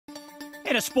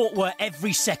In a sport where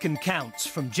every second counts,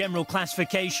 from general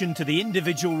classification to the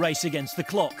individual race against the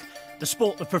clock, the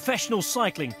sport of professional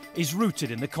cycling is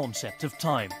rooted in the concept of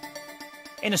time.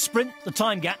 In a sprint, the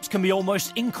time gaps can be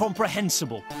almost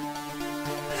incomprehensible.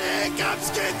 Here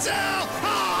comes Kittel!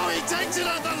 Oh, he takes it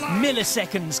on the line!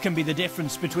 Milliseconds can be the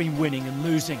difference between winning and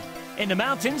losing. In the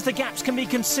mountains, the gaps can be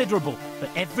considerable, but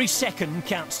every second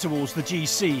counts towards the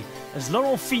GC, as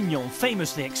Laurent Fignon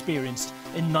famously experienced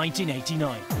in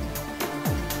 1989.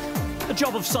 The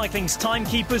job of cycling's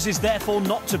timekeepers is therefore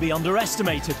not to be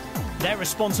underestimated. They're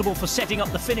responsible for setting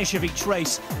up the finish of each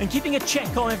race and keeping a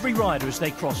check on every rider as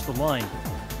they cross the line.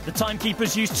 The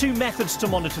timekeepers use two methods to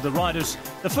monitor the riders,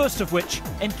 the first of which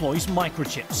employs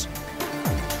microchips.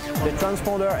 The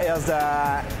transponder is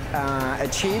a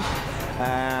chip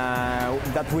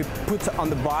that we put on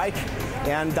the bike,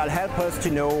 and that helps us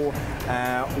to know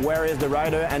where is the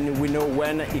rider, and we know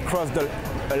when he crossed the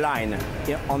line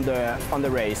on the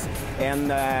race.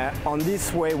 And on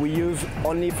this way we use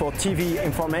only for TV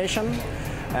information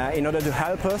in order to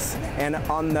help us, and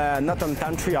on not on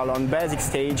time trial, on basic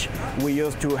stage we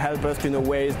use to help us to know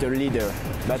where is the leader.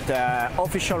 But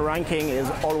official ranking is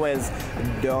always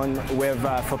done with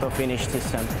a photo finish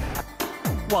system.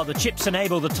 While the chips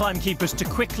enable the timekeepers to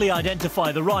quickly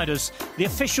identify the riders, the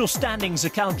official standings are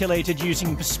calculated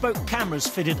using bespoke cameras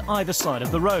fitted either side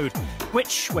of the road,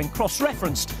 which, when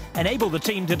cross-referenced, enable the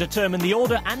team to determine the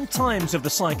order and times of the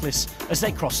cyclists as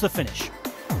they cross the finish.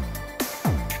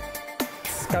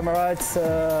 This camera, it's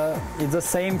the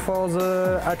same for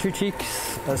the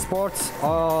athletics sports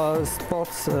or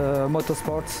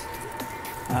motorsports.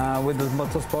 With the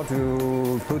motorsport,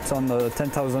 you put on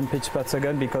 10,000 pitch per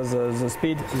second because the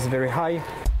speed is very high.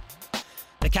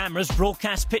 The cameras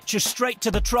broadcast pictures straight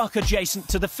to the truck adjacent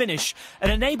to the finish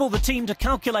and enable the team to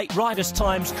calculate riders'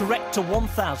 times correct to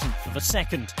 1,000th of a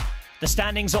second. The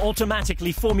standings are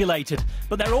automatically formulated,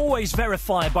 but they're always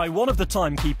verified by one of the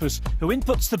timekeepers who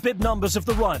inputs the bib numbers of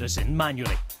the riders in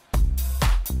manually.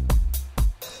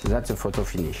 That's a photo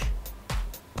finish.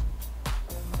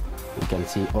 You can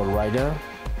see all rider.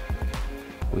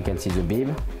 We can see the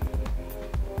bib.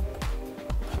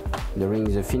 During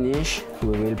the finish,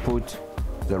 we will put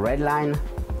the red line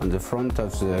on the front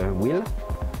of the wheel.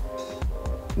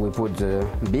 We put the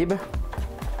bib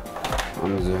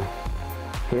on the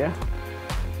here.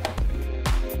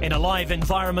 In a live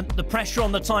environment, the pressure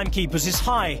on the timekeepers is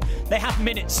high. They have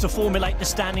minutes to formulate the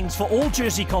standings for all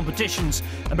jersey competitions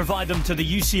and provide them to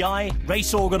the UCI,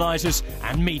 race organisers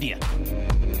and media.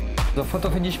 The photo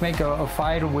finish makes a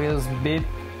file with bib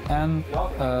and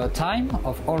time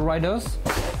of all riders,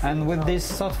 and with this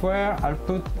software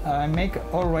I make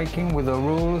all ranking with the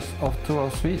rules of 2 or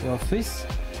 3 of Swiss,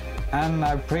 and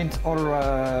I print all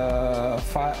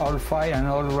file and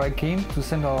all ranking to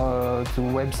send to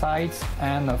websites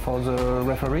and for the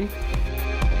referee.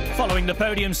 Following the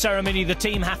podium ceremony, the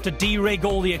team have to de-rig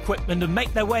all the equipment and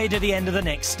make their way to the end of the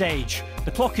next stage.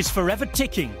 The clock is forever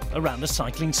ticking around the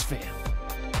cycling sphere.